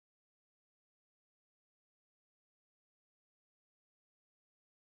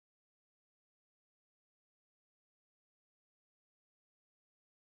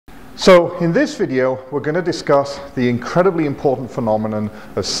So in this video, we're going to discuss the incredibly important phenomenon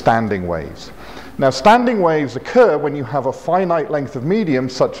of standing waves. Now, standing waves occur when you have a finite length of medium,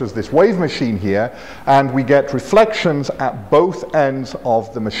 such as this wave machine here, and we get reflections at both ends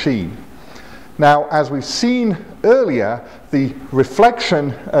of the machine. Now, as we've seen earlier, the reflection,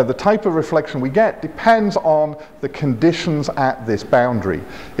 the type of reflection we get depends on the conditions at this boundary.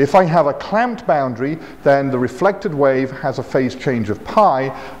 If I have a clamped boundary, then the reflected wave has a phase change of pi,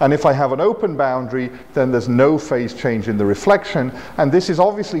 and if I have an open boundary, then there's no phase change in the reflection, and this is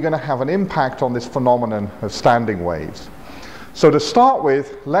obviously going to have an impact on this phenomenon of standing waves. So to start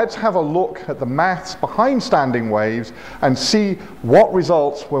with, let's have a look at the maths behind standing waves and see what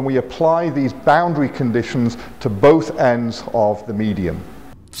results when we apply these boundary conditions to both ends of the medium.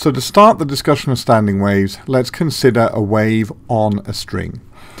 So to start the discussion of standing waves, let's consider a wave on a string.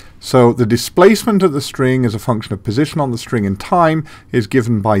 So the displacement of the string as a function of position on the string and time is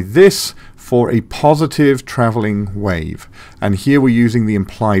given by this for a positive traveling wave. And here we're using the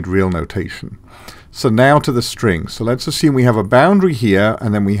implied real notation. So now to the string. So let's assume we have a boundary here,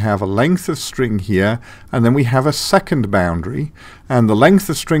 and then we have a length of string here, and then we have a second boundary, and the length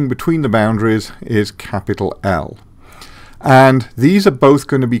of string between the boundaries is capital L. And these are both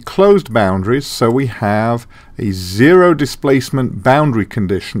going to be closed boundaries, so we have a zero displacement boundary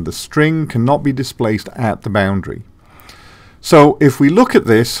condition. The string cannot be displaced at the boundary. So if we look at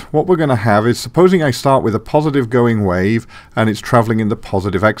this, what we're going to have is, supposing I start with a positive going wave and it's traveling in the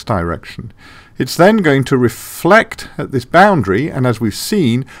positive x direction. It's then going to reflect at this boundary, and as we've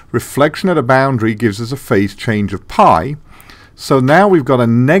seen, reflection at a boundary gives us a phase change of pi. So now we've got a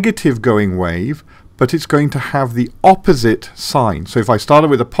negative going wave, but it's going to have the opposite sign. So if I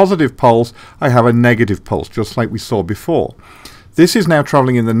started with a positive pulse, I have a negative pulse, just like we saw before. This is now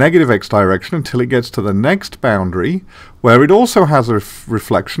traveling in the negative x direction until it gets to the next boundary, where it also has a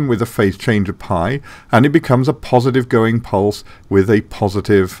reflection with a phase change of pi, and it becomes a positive going pulse with a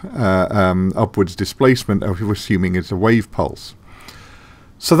positive upwards displacement, if we're assuming it's a wave pulse.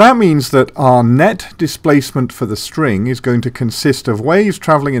 So that means that our net displacement for the string is going to consist of waves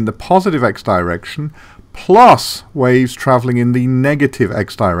traveling in the positive x direction plus waves traveling in the negative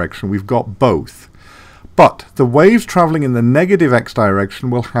x direction. We've got both. But the waves traveling in the negative x direction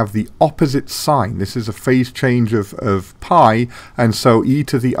will have the opposite sign. This is a phase change of pi, and so e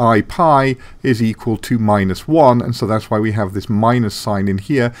to the I pi is equal to -1, and so that's why we have this minus sign in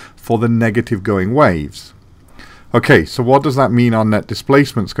here for the negative going waves. Okay, so what does that mean our net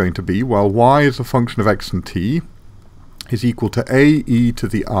displacement is going to be? Well, y is a function of x and t is equal to a e to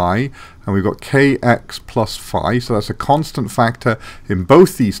the I, and we've got kx plus phi, so that's a constant factor in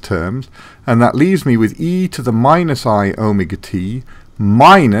both these terms, and that leaves me with e to the minus I omega t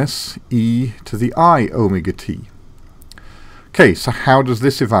minus e to the I omega t. Okay, so how does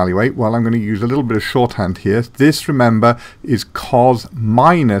this evaluate? Well, I'm going to use a little bit of shorthand here. This, remember, is cos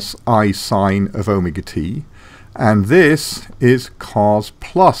minus I sine of omega t, and this is cos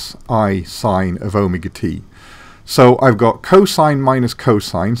plus I sine of omega t. So I've got cosine minus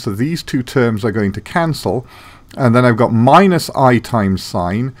cosine, so these two terms are going to cancel, and then I've got minus I times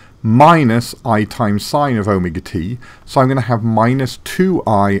sine minus I times sine of omega t, so I'm going to have minus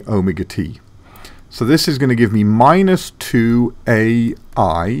 2I omega t. So this is going to give me minus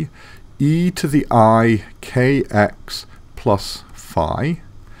 2ai e to the I kx plus phi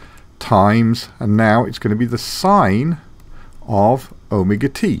times, and now it's going to be the sine of omega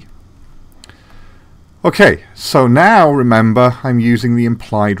t. Okay, so now remember I'm using the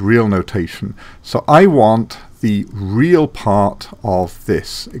implied real notation. So I want the real part of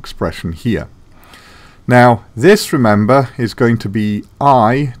this expression here. Now this, remember, is going to be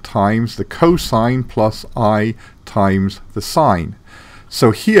I times the cosine plus I times the sine.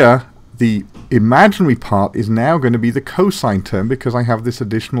 So here the imaginary part is now going to be the cosine term because I have this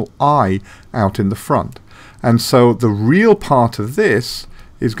additional I out in the front. And so the real part of this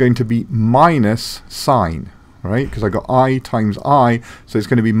is going to be minus sine, right? Because I got I times I, so it's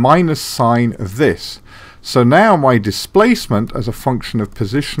going to be minus sine of this. So now my displacement as a function of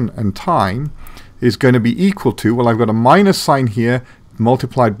position and time is going to be equal to, well, I've got a minus sign here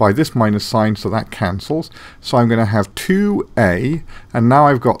multiplied by this minus sign, so that cancels. So I'm going to have 2a, and now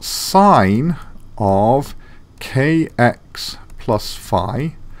I've got sine of kx plus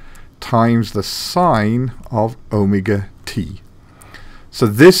phi times the sine of omega t. So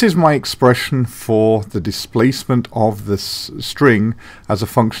this is my expression for the displacement of this string as a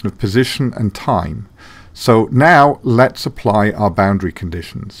function of position and time. So now let's apply our boundary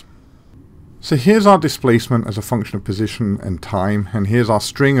conditions. So here's our displacement as a function of position and time, and here's our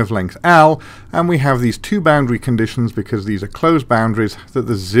string of length L, and we have these two boundary conditions because these are closed boundaries that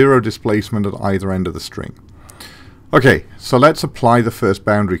there's zero displacement at either end of the string. Okay, so let's apply the first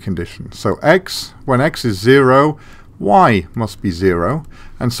boundary condition. So when x is 0, y must be 0,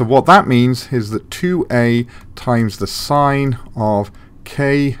 and so what that means is that 2a times the sine of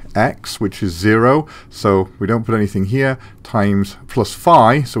kx, which is 0, so we don't put anything here, times plus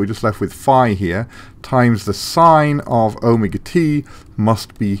phi, so we're just left with phi here, times the sine of omega t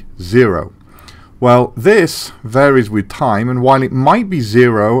must be 0. Well, this varies with time, and while it might be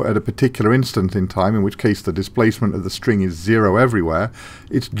 0 at a particular instant in time, in which case the displacement of the string is 0 everywhere,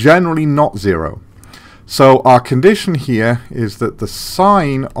 it's generally not 0. So our condition here is that the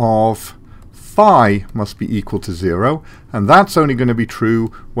sine of phi must be equal to 0, and that's only going to be true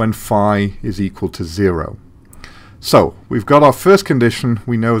when phi is equal to 0. So we've got our first condition.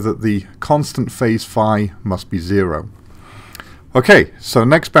 We know that the constant phase phi must be 0. Okay, so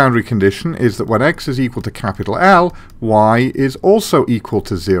next boundary condition is that when x is equal to capital L, y is also equal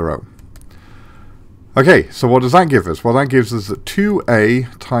to 0. Okay, so what does that give us? Well, that gives us that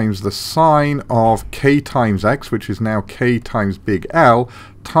 2a times the sine of k times x, which is now k times big L,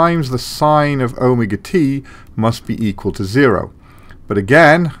 times the sine of omega t must be equal to 0. But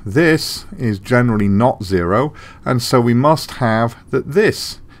again, this is generally not 0, and so we must have that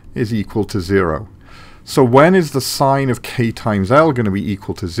this is equal to 0. So when is the sine of k times L going to be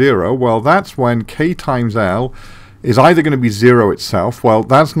equal to 0? Well, that's when k times L is either going to be 0 itself. Well,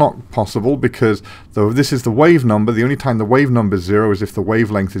 that's not possible because this is the wave number. The only time the wave number is 0 is if the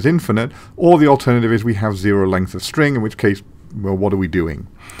wavelength is infinite, or the alternative is we have 0 length of string, in which case, well, what are we doing?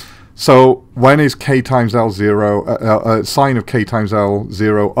 So when is k times L 0, sine of k times L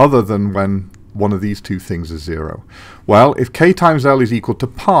 0 other than when one of these two things is 0? Well, if k times L is equal to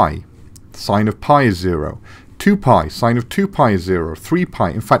pi, sine of pi is 0. 2 pi, sine of 2 pi is 0, 3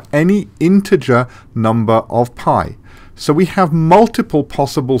 pi, in fact any integer number of pi. So we have multiple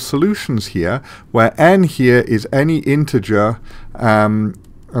possible solutions here, where n here is any integer, and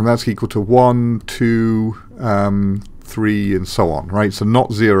that's equal to 1, 2, 3, and so on, right? So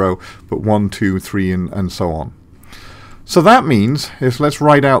not 0, but 1, 2, 3, and so on. So that means, let's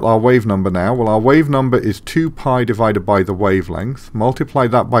write out our wave number now. Well, our wave number is 2 pi divided by the wavelength. Multiply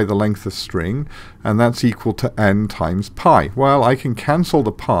that by the length of string, and that's equal to n times pi. Well, I can cancel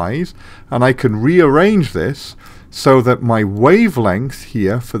the pi's, and I can rearrange this so that my wavelength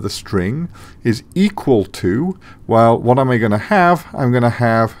here for the string is equal to, well, what am I going to have? I'm going to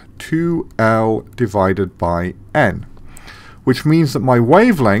have 2L divided by n, which means that my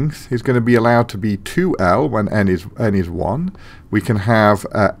wavelength is going to be allowed to be 2L when n is 1. We can have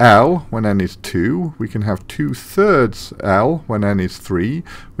L when n is 2. We can have 2/3 L when n is 3.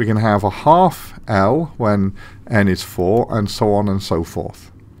 We can have 1/2 L when n is 4, and so on and so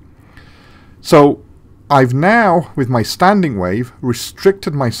forth. So I've now, with my standing wave,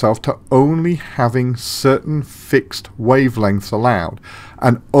 restricted myself to only having certain fixed wavelengths allowed.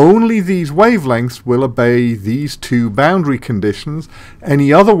 And only these wavelengths will obey these two boundary conditions.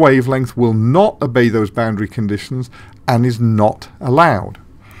 Any other wavelength will not obey those boundary conditions and is not allowed.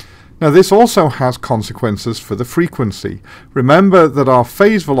 Now this also has consequences for the frequency. Remember that our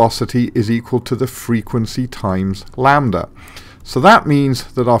phase velocity is equal to the frequency times lambda. So that means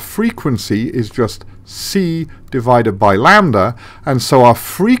that our frequency is just c divided by lambda, and so our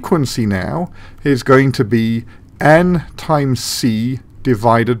frequency now is going to be n times c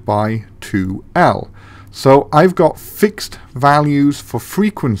divided by 2L. So I've got fixed values for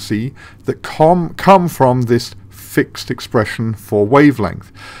frequency that come from this fixed expression for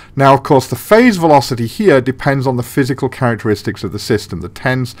wavelength. Now, of course, the phase velocity here depends on the physical characteristics of the system, the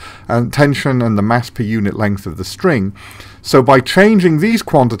tension and the mass per unit length of the string. So by changing these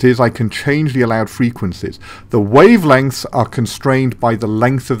quantities, I can change the allowed frequencies. The wavelengths are constrained by the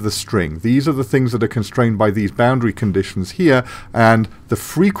length of the string. These are the things that are constrained by these boundary conditions here, and the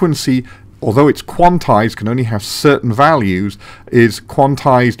frequency, although it's quantized, can only have certain values, is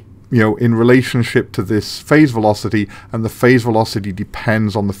quantized in relationship to this phase velocity, and the phase velocity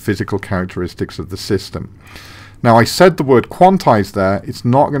depends on the physical characteristics of the system. Now, I said the word quantized there. It's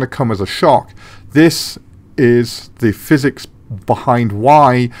not going to come as a shock. This is the physics behind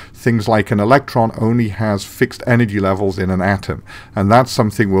why things like an electron only has fixed energy levels in an atom, and that's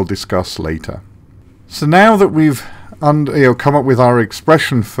something we'll discuss later. So now that we've come up with our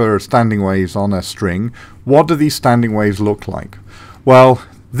expression for standing waves on a string, what do these standing waves look like? Well,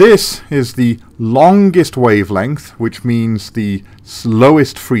 this is the longest wavelength, which means the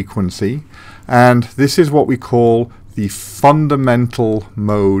lowest frequency, and this is what we call the the fundamental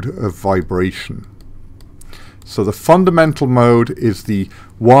mode of vibration. So the fundamental mode is the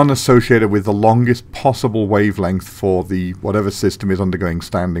one associated with the longest possible wavelength for the whatever system is undergoing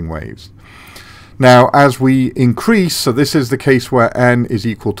standing waves. Now as we increase, so this is the case where n is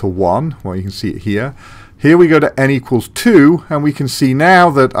equal to 1, well you can see it here. Here we go to n equals 2, and we can see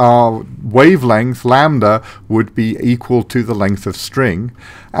now that our wavelength, lambda, would be equal to the length of string.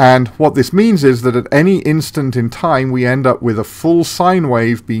 And what this means is that at any instant in time we end up with a full sine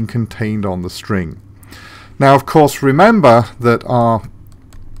wave being contained on the string. Now of course remember that our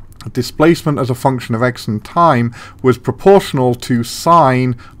displacement as a function of x and time was proportional to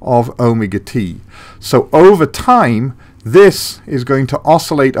sine of omega t. So over time this is going to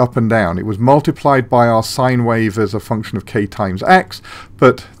oscillate up and down. It was multiplied by our sine wave as a function of k times x,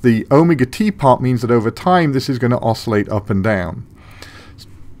 but the omega t part means that over time this is going to oscillate up and down.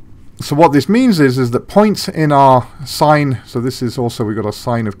 So what this means is that points in our sine, so this is also, we've got a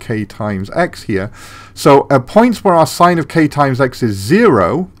sine of k times x here. So at points where our sine of k times x is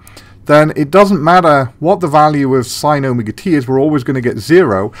 0, then it doesn't matter what the value of sine omega t is, we're always going to get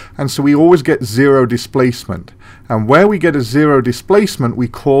 0, and so we always get 0 displacement. And where we get a 0 displacement, we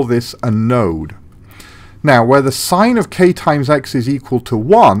call this a node. Now, where the sine of k times x is equal to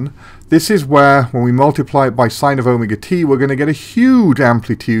 1, this is where, when we multiply it by sine of omega t, we're going to get a huge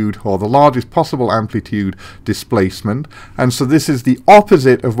amplitude, or the largest possible amplitude displacement. And so this is the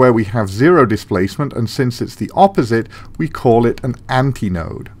opposite of where we have 0 displacement, and since it's the opposite, we call it an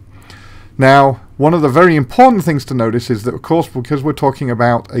antinode. Now, one of the very important things to notice is that, of course, because we're talking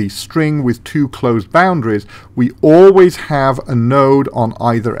about a string with two closed boundaries, we always have a node on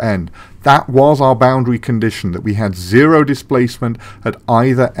either end. That was our boundary condition, that we had 0 displacement at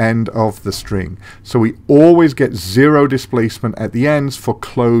either end of the string. So we always get 0 displacement at the ends for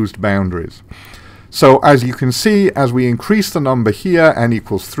closed boundaries. So as you can see, as we increase the number here, n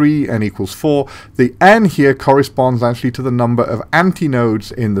equals 3, n equals 4, the n here corresponds actually to the number of antinodes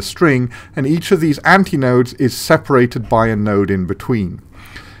in the string, and each of these antinodes is separated by a node in between.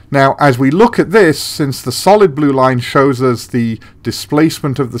 Now, as we look at this, since the solid blue line shows us the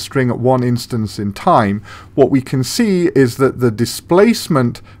displacement of the string at one instance in time, what we can see is that the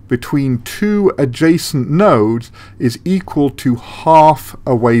displacement between two adjacent nodes is equal to half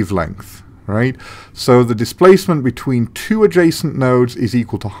a wavelength. Right? So the displacement between two adjacent nodes is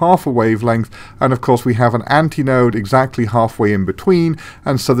equal to half a wavelength, and of course we have an antinode exactly halfway in between,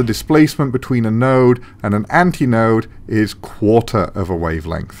 and so the displacement between a node and an antinode is quarter of a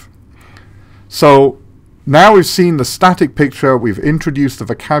wavelength. So now we've seen the static picture, we've introduced the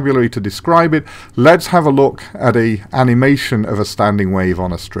vocabulary to describe it, let's have a look at an animation of a standing wave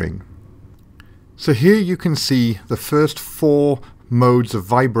on a string. So here you can see the first 4 modes of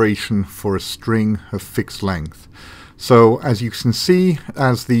vibration for a string of fixed length. So as you can see,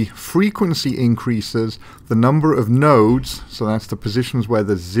 as the frequency increases, the number of nodes, so that's the positions where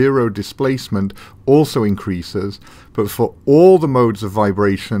there's 0 displacement, also increases. But for all the modes of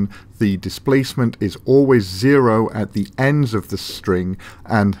vibration, the displacement is always 0 at the ends of the string,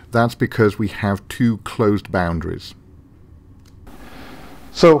 and that's because we have 2 closed boundaries.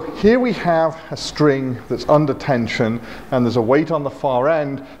 So here we have a string that's under tension, and there's a weight on the far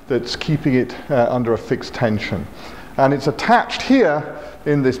end that's keeping it under a fixed tension. And it's attached here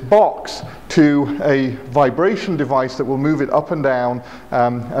in this box to a vibration device that will move it up and down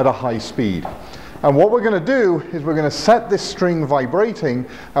at a high speed. And what we're going to do is we're going to set this string vibrating,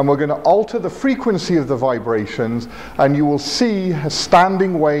 and we're going to alter the frequency of the vibrations, and you will see a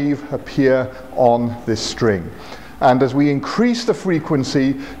standing wave appear on this string. And as we increase the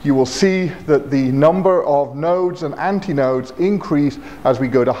frequency, you will see that the number of nodes and antinodes increase as we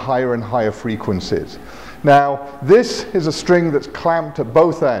go to higher and higher frequencies. Now, this is a string that's clamped at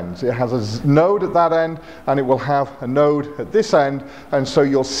both ends. It has a node at that end, and it will have a node at this end, and so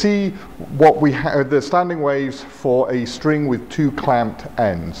you'll see what we have, the standing waves for a string with 2 clamped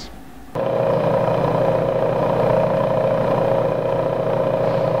ends.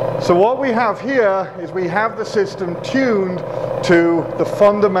 So what we have here is we have the system tuned to the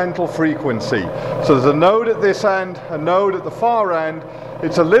fundamental frequency. So there's a node at this end, a node at the far end.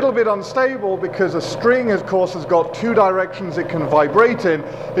 It's a little bit unstable because a string, of course, has got 2 directions it can vibrate in.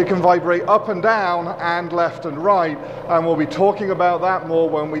 It can vibrate up and down and left and right, and we'll be talking about that more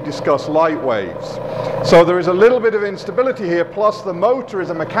when we discuss light waves. So there is a little bit of instability here, plus the motor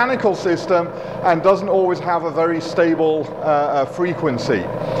is a mechanical system and doesn't always have a very stable frequency.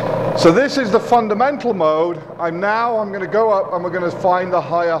 So this is the fundamental mode. I'm going to go up and we're going to find the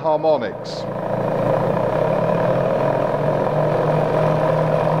higher harmonics.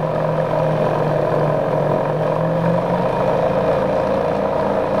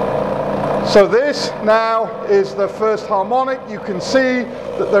 So this now is the first harmonic. You can see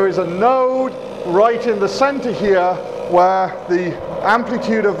that there is a node right in the center here where the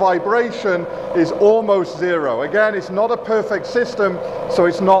amplitude of vibration is almost zero. Again, it's not a perfect system, so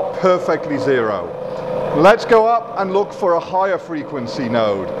it's not perfectly zero. Let's go up and look for a higher frequency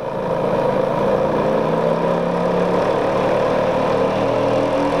node.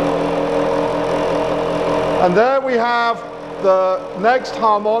 And there we have the next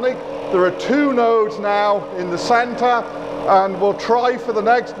harmonic. There are two nodes now in the center, and we'll try for the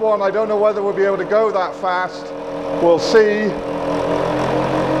next one. I don't know whether we'll be able to go that fast. We'll see.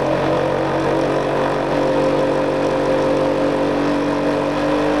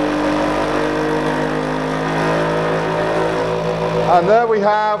 And there we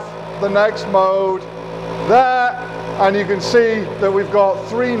have the next mode there, and you can see that we've got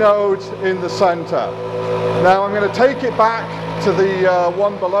three nodes in the center. Now I'm going to take it back to the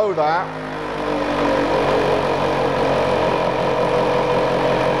one below that.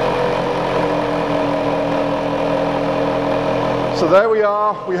 So there we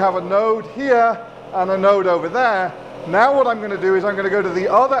are, we have a node here and a node over there. Now what I'm going to do is I'm going to go to the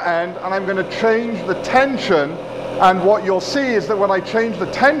other end and I'm going to change the tension, and what you'll see is that when I change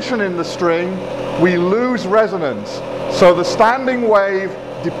the tension in the string, we lose resonance. So the standing wave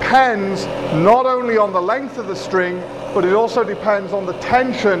depends not only on the length of the string, but it also depends on the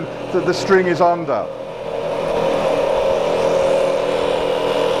tension that the string is under.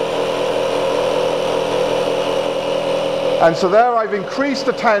 And so there I've increased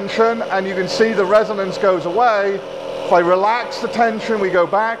the tension, and you can see the resonance goes away. If I relax the tension, we go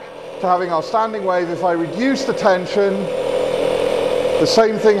back to having our standing wave. If I reduce the tension, the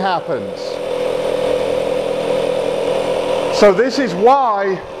same thing happens. So this is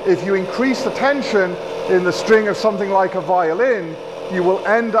why if you increase the tension in the string of something like a violin, you will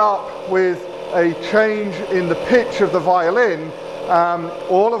end up with a change in the pitch of the violin.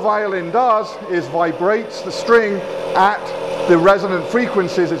 All a violin does is vibrates the string at the resonant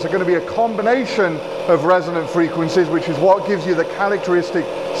frequencies. It's going to be a combination of resonant frequencies, which is what gives you the characteristic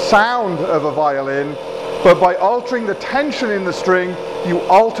sound of a violin. But by altering the tension in the string, you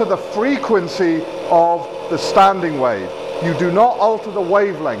alter the frequency of the standing wave. You do not alter the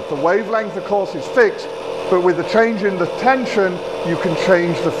wavelength. The wavelength, of course, is fixed, but with the change in the tension, you can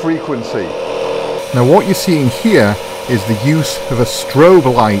change the frequency. Now what you're seeing here is the use of a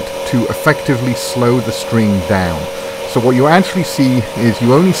strobe light to effectively slow the string down. So what you actually see is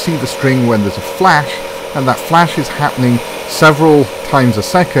you only see the string when there's a flash, and that flash is happening several times a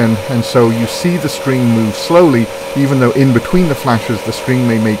second, and so you see the string move slowly, even though in between the flashes the string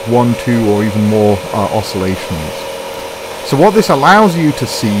may make 1, 2 or even more oscillations. So what this allows you to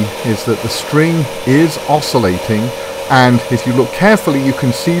see is that the string is oscillating, and if you look carefully you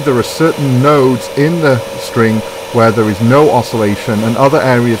can see there are certain nodes in the string where there is no oscillation and other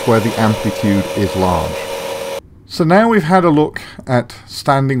areas where the amplitude is large. So now we've had a look at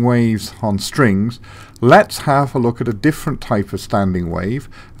standing waves on strings, let's have a look at a different type of standing wave.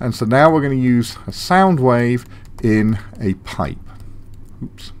 And so now we're going to use a sound wave in a pipe.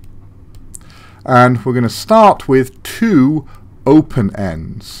 Oops. And we're going to start with two open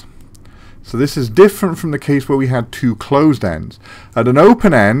ends. So this is different from the case where we had two closed ends. At an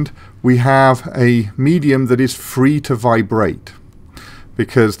open end, we have a medium that is free to vibrate,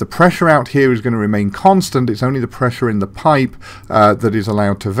 because the pressure out here is going to remain constant. It's only the pressure in the pipe that is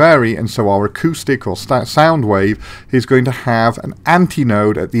allowed to vary, and so our acoustic or sound wave is going to have an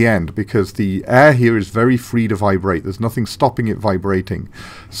antinode at the end, because the air here is very free to vibrate. There's nothing stopping it vibrating.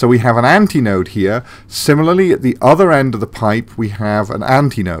 So we have an antinode here. Similarly, at the other end of the pipe, we have an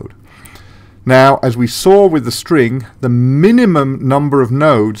antinode. Now, as we saw with the string, the minimum number of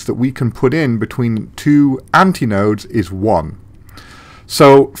nodes that we can put in between two antinodes is 1.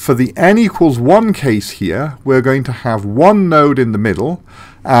 So for the n equals 1 case here, we're going to have one node in the middle,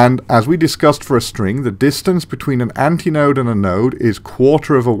 and as we discussed for a string, the distance between an antinode and a node is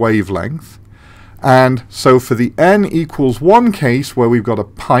 1/4 of a wavelength. And so for the n equals 1 case, where we've got a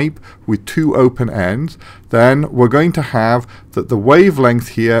pipe with two open ends, then we're going to have that the wavelength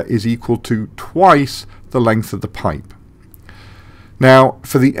here is equal to twice the length of the pipe. Now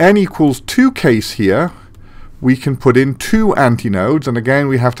for the n equals 2 case here, we can put in two antinodes, and again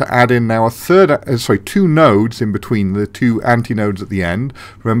we have to add in now two nodes in between the two antinodes at the end.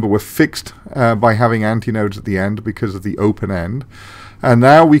 Remember, we're fixed by having antinodes at the end because of the open end. And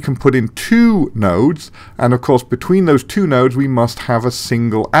now we can put in two nodes, and of course between those two nodes we must have a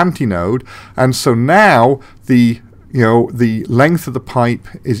single antinode, and so now the length of the pipe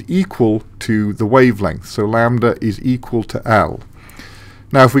is equal to the wavelength, so lambda is equal to L.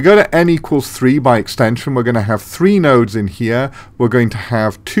 Now if we go to n equals 3 by extension, we're going to have 3 nodes in here, we're going to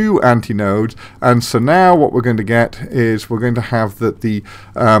have 2 antinodes, and so now what we're going to get is we're going to have that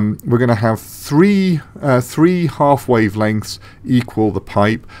we're going to have three half wavelengths equal the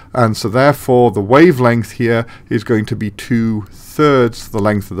pipe, and so therefore the wavelength here is going to be 2/3 the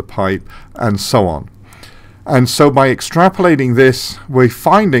length of the pipe, and so on. And so by extrapolating this, we're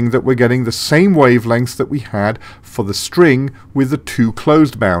finding that we're getting the same wavelengths that we had for the string with the 2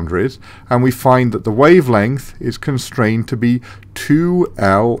 closed boundaries, and we find that the wavelength is constrained to be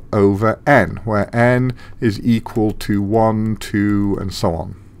 2L over n, where n is equal to 1, 2, and so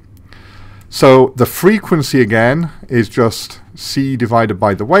on. So the frequency again is just c divided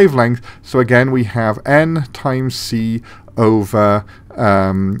by the wavelength, so again we have n times c over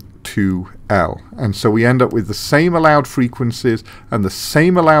 2L, and so we end up with the same allowed frequencies and the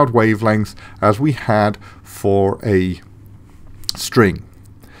same allowed wavelengths as we had for a string.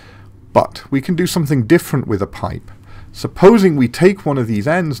 But we can do something different with a pipe. Supposing we take one of these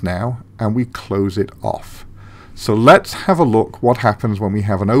ends now and we close it off. So let's have a look what happens when we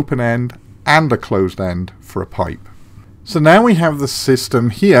have an open end and a closed end for a pipe. So now we have the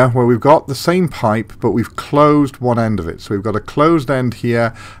system here where we've got the same pipe, but we've closed one end of it. So we've got a closed end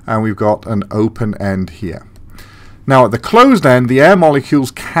here and we've got an open end here. Now at the closed end, the air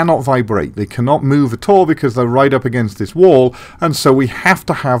molecules cannot vibrate. They cannot move at all because they're right up against this wall, and so we have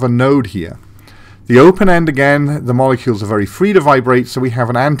to have a node here. The open end, again, the molecules are very free to vibrate, so we have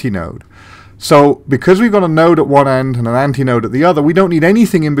an antinode. So because we've got a node at one end and an antinode at the other, we don't need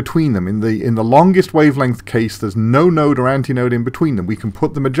anything in between them. In the longest wavelength case, there's no node or antinode in between them. We can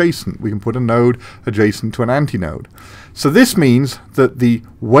put them adjacent. We can put a node adjacent to an antinode. So this means that the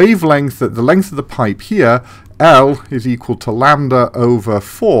wavelength, that the length of the pipe here, L, is equal to lambda over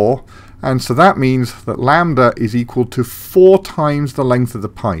 4, and so that means that lambda is equal to 4 times the length of the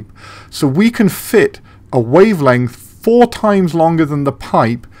pipe. So we can fit a wavelength 4 times longer than the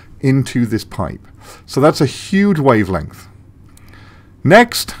pipe into this pipe. So that's a huge wavelength.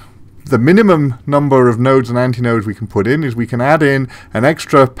 Next, the minimum number of nodes and antinodes we can put in is we can add in an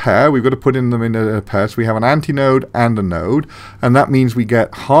extra pair. We've got to put them in a pair, so we have an antinode and a node, and that means we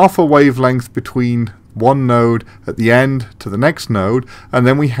get half a wavelength between one node at the end to the next node, and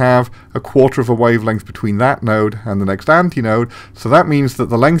then we have a quarter of a wavelength between that node and the next antinode. So that means that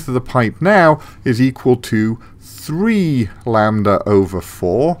the length of the pipe now is equal to 3 lambda over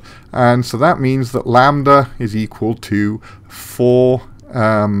 4, and so that means that lambda is equal to 4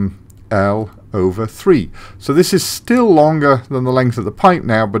 L over 3. So this is still longer than the length of the pipe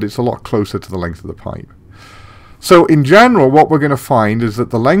now, but it's a lot closer to the length of the pipe. So in general, what we're going to find is that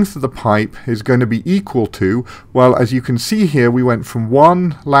the length of the pipe is going to be equal to, well, as you can see here, we went from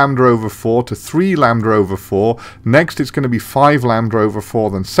 1 lambda over 4 to 3 lambda over 4. Next, it's going to be 5 lambda over 4,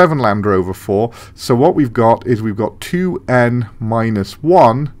 then 7 lambda over 4. So what we've got is we've got 2n minus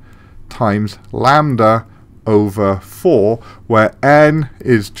 1 times lambda over 4, where n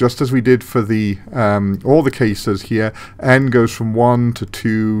is just as we did for the all the cases here. N goes from 1 to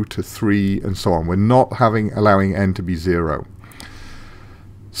 2 to 3 and so on. We're not allowing n to be 0.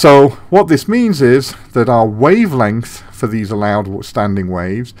 So what this means is that our wavelength for these allowed standing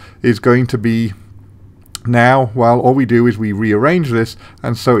waves is going to be now, well, all we do is we rearrange this,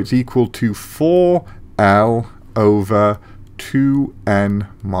 and so it's equal to 4L over 2n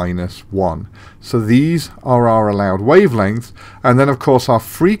minus 1. So these are our allowed wavelengths, and then of course our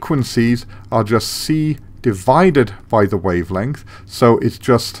frequencies are just c divided by the wavelength, so it's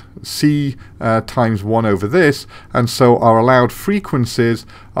just c times 1 over this, and so our allowed frequencies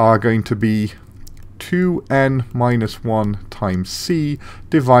are going to be 2n minus 1 times c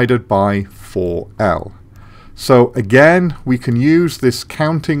divided by 4l. So again, we can use this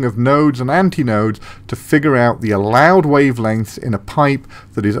counting of nodes and antinodes to figure out the allowed wavelengths in a pipe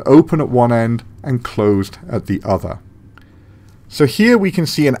that is open at one end and closed at the other. So here we can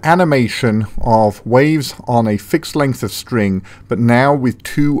see an animation of waves on a fixed length of string, but now with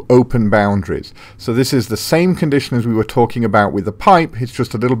 2 open boundaries. So this is the same condition as we were talking about with the pipe. It's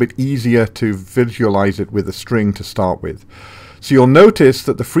just a little bit easier to visualize it with a string to start with. So you'll notice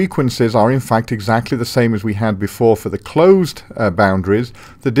that the frequencies are in fact exactly the same as we had before for the closed boundaries.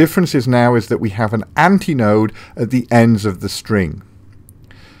 The difference is now is that we have an antinode at the ends of the string.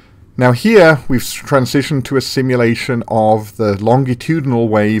 Now here we've transitioned to a simulation of the longitudinal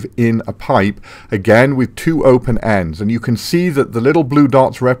wave in a pipe, again with two open ends, and you can see that the little blue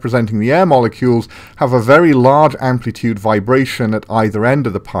dots representing the air molecules have a very large amplitude vibration at either end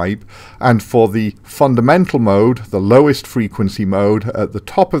of the pipe, and for the fundamental mode, the lowest frequency mode at the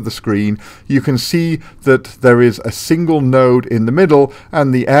top of the screen, you can see that there is a single node in the middle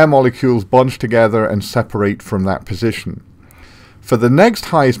and the air molecules bunch together and separate from that position. For the next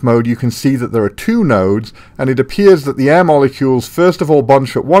highest mode, you can see that there are two nodes, and it appears that the air molecules first of all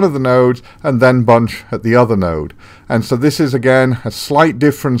bunch at one of the nodes and then bunch at the other node. And so this is again a slight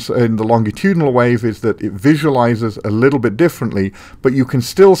difference in the longitudinal wave, is that it visualizes a little bit differently, but you can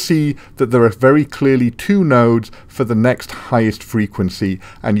still see that there are very clearly two nodes for the next highest frequency,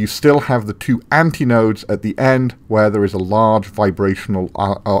 and you still have the two antinodes at the end where there is a large vibrational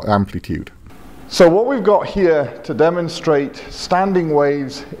amplitude. So what we've got here to demonstrate standing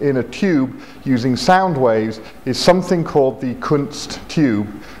waves in a tube using sound waves is something called the Kunst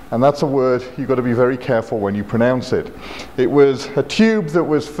tube, and that's a word you've got to be very careful when you pronounce it. It was a tube that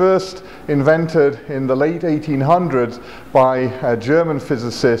was first invented in the late 1800s by a German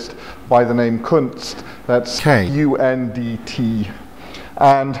physicist by the name Kunst. That's K-U-N-D-T.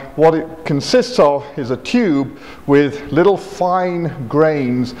 And what it consists of is a tube with little fine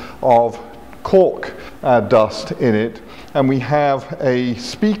grains of cork dust in it, and we have a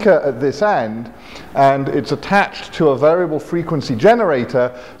speaker at this end, and it's attached to a variable frequency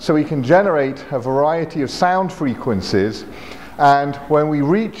generator, so we can generate a variety of sound frequencies. And when we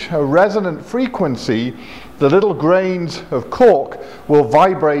reach a resonant frequency, the little grains of cork will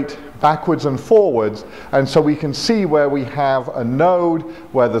vibrate backwards and forwards, and so we can see where we have a node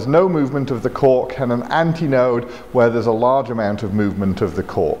where there's no movement of the cork and an antinode where there's a large amount of movement of the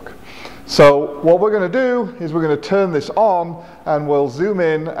cork. So what we're going to do is we're going to turn this on, and we'll zoom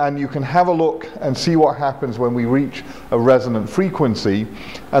in, and you can have a look and see what happens when we reach a resonant frequency.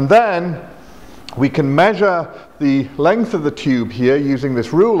 And then we can measure the length of the tube here using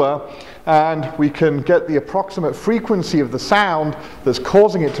this ruler, and we can get the approximate frequency of the sound that's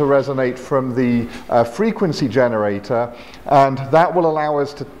causing it to resonate from the frequency generator, and that will allow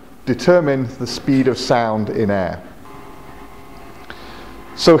us to determine the speed of sound in air.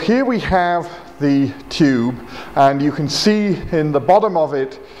 So here we have the tube, and you can see in the bottom of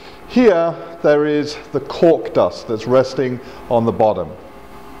it here there is the cork dust that's resting on the bottom.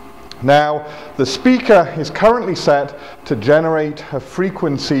 Now the speaker is currently set to generate a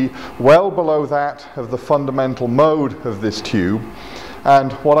frequency well below that of the fundamental mode of this tube,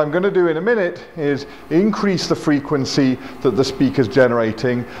 and what I'm going to do in a minute is increase the frequency that the speaker is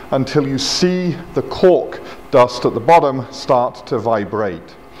generating until you see the cork dust at the bottom start to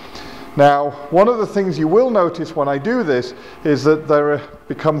vibrate. Now, one of the things you will notice when I do this is that there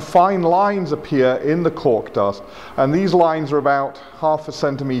become fine lines appear in the cork dust, and these lines are about ½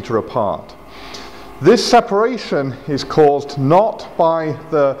 centimeter apart. This separation is caused not by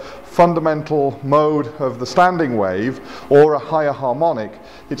the fundamental mode of the standing wave or a higher harmonic.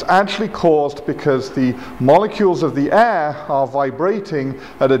 It's actually caused because the molecules of the air are vibrating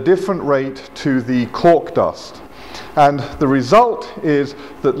at a different rate to the cork dust. And the result is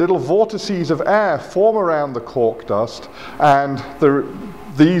that little vortices of air form around the cork dust, and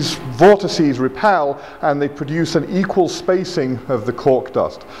these vortices repel, and they produce an equal spacing of the cork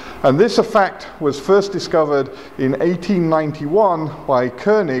dust. And this effect was first discovered in 1891 by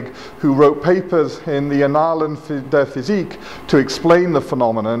Koenig, who wrote papers in the Annalen der Physik to explain the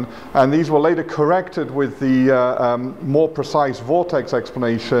phenomenon, and these were later corrected with the more precise vortex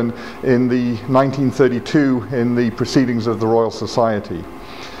explanation in the 1932 in the Proceedings of the Royal Society.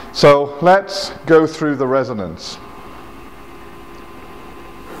 So let's go through the resonance.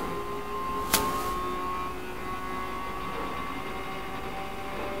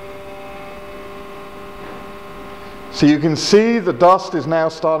 So you can see the dust is now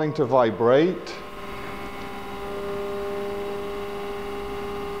starting to vibrate,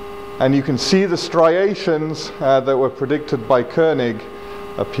 and you can see the striations that were predicted by Koenig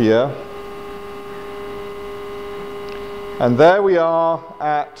appear. And there we are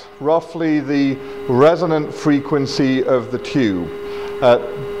at roughly the resonant frequency of the tube, at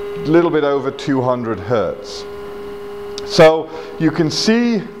a little bit over 200 Hertz. So you can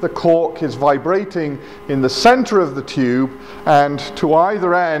see the cork is vibrating in the center of the tube, and to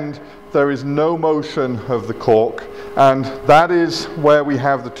either end there is no motion of the cork, and that is where we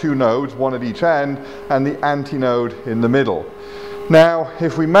have the two nodes, one at each end, and the antinode in the middle. Now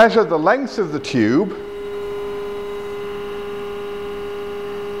if we measure the length of the tube,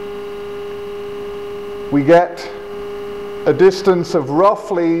 we get a distance of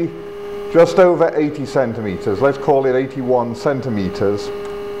roughly just over 80 centimeters. Let's call it 81 centimeters.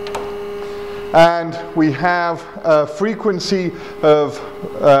 And we have a frequency of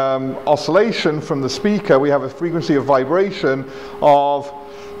oscillation from the speaker. We have a frequency of vibration of,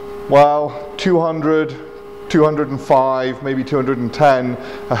 well, 200, 205, maybe 210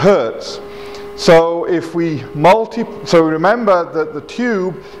 hertz. So if we so remember that the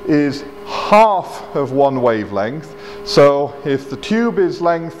tube is half of one wavelength. So if the tube is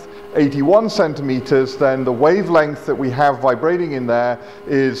length 81 centimeters, then the wavelength that we have vibrating in there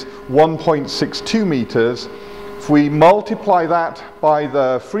is 1.62 meters. If we multiply that by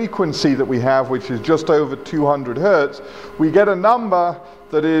the frequency that we have, which is just over 200 hertz, we get a number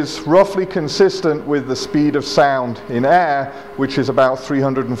that is roughly consistent with the speed of sound in air, which is about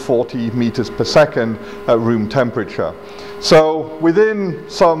 340 meters per second at room temperature. So within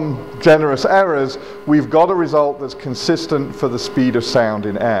some generous errors, we've got a result that's consistent for the speed of sound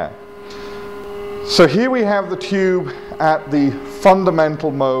in air. So here we have the tube at the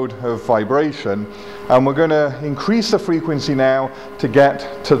fundamental mode of vibration, and we're going to increase the frequency now to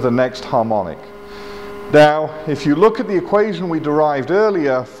get to the next harmonic. Now, if you look at the equation we derived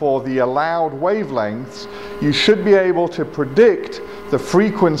earlier for the allowed wavelengths, you should be able to predict the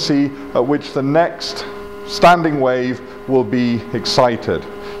frequency at which the next standing wave will be excited.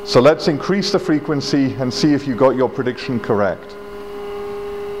 So let's increase the frequency and see if you got your prediction correct.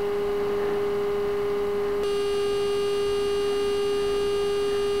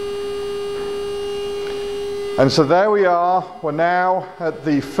 And so there we are. We're now at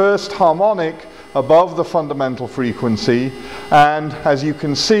the first harmonic above the fundamental frequency, and as you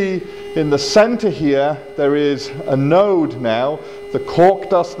can see in the center here there is a node now. The cork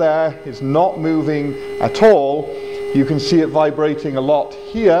dust there is not moving at all. You can see it vibrating a lot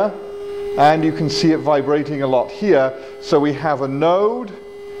here, and you can see it vibrating a lot here. So we have a node,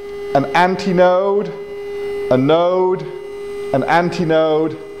 an antinode, a node, an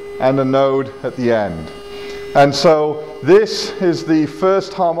antinode, and a node at the end. And so this is the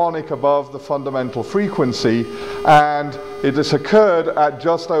first harmonic above the fundamental frequency, and it has occurred at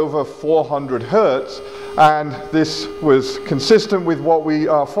just over 400 hertz, and this was consistent with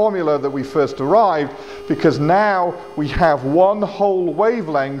our formula that we first derived, because now we have one whole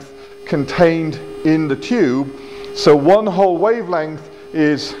wavelength contained in the tube. So one whole wavelength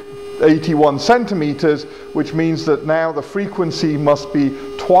is 81 centimeters, which means that now the frequency must be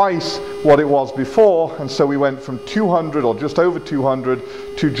twice what it was before, and so we went from 200 or just over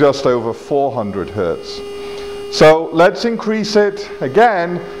 200 to just over 400 hertz. So let's increase it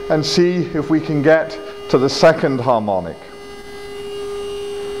again and see if we can get to the second harmonic.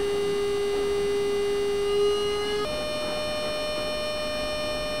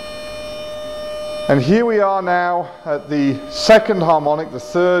 And here we are now at the second harmonic, the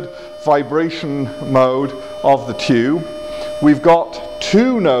third vibration mode of the tube. We've got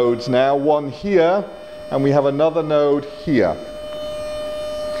two nodes now, one here, and we have another node here.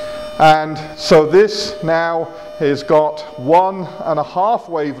 And so this now has got 1.5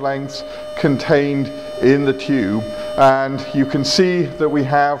 wavelengths contained in the tube, and you can see that we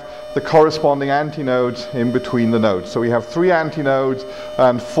have the corresponding antinodes in between the nodes. So we have 3 antinodes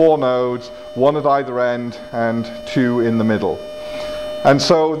and 4 nodes, 1 at either end and 2 in the middle. And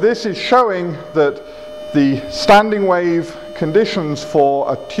so this is showing that the standing wave conditions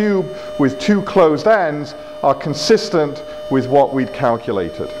for a tube with 2 closed ends are consistent with what we'd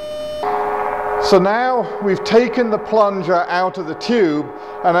calculated. So now we've taken the plunger out of the tube,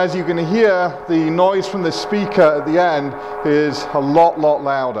 and as you can hear, the noise from the speaker at the end is a lot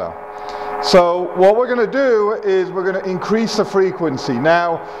louder. So what we're going to do is we're going to increase the frequency.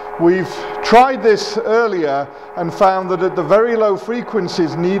 Now, we've tried this earlier and found that at the very low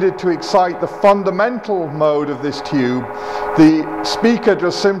frequencies needed to excite the fundamental mode of this tube, the speaker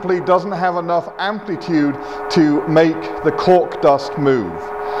just simply doesn't have enough amplitude to make the cork dust move.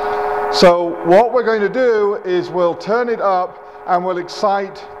 So what we're going to do is we'll turn it up and we'll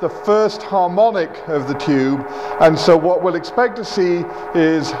excite the first harmonic of the tube. And so what we'll expect to see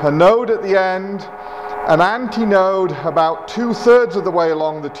is a node at the end, an antinode about 2/3 of the way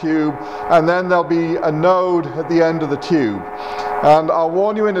along the tube, and then there'll be a node at the end of the tube. And I'll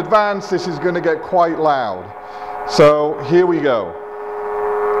warn you in advance, this is going to get quite loud. So here we go.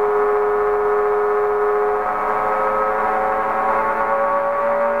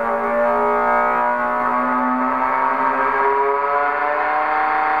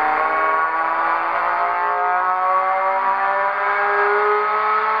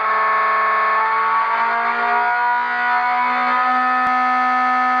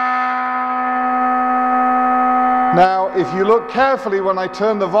 Now, if you look carefully when I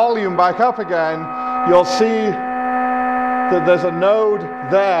turn the volume back up again, you'll see that there's a node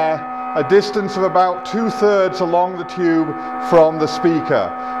there, a distance of about 2/3 along the tube from the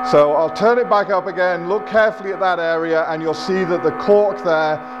speaker. So I'll turn it back up again, look carefully at that area, and you'll see that the cork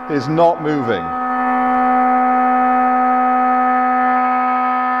there is not moving.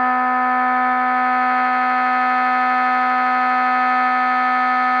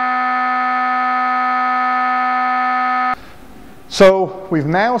 So we've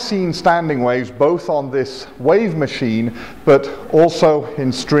now seen standing waves both on this wave machine, but also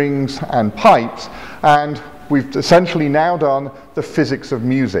in strings and pipes, and we've essentially now done the physics of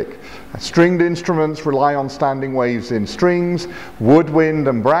music. Stringed instruments rely on standing waves in strings, woodwind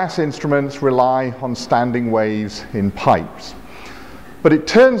and brass instruments rely on standing waves in pipes. But it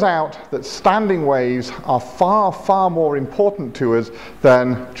turns out that standing waves are far, far more important to us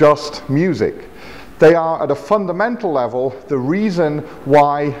than just music. They are, at a fundamental level, the reason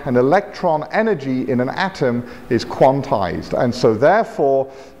why an electron energy in an atom is quantized. And so therefore,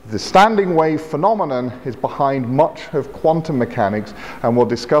 the standing wave phenomenon is behind much of quantum mechanics, and we'll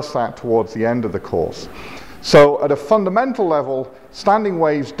discuss that towards the end of the course. So at a fundamental level, standing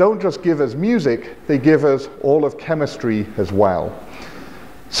waves don't just give us music, they give us all of chemistry as well.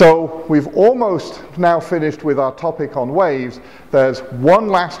 So we've almost now finished with our topic on waves. There's one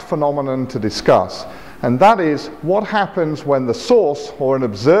last phenomenon to discuss, and that is what happens when the source, or an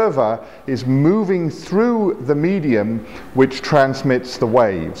observer, is moving through the medium which transmits the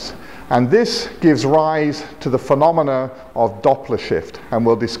waves. And this gives rise to the phenomena of Doppler shift, and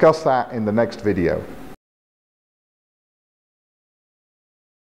we'll discuss that in the next video.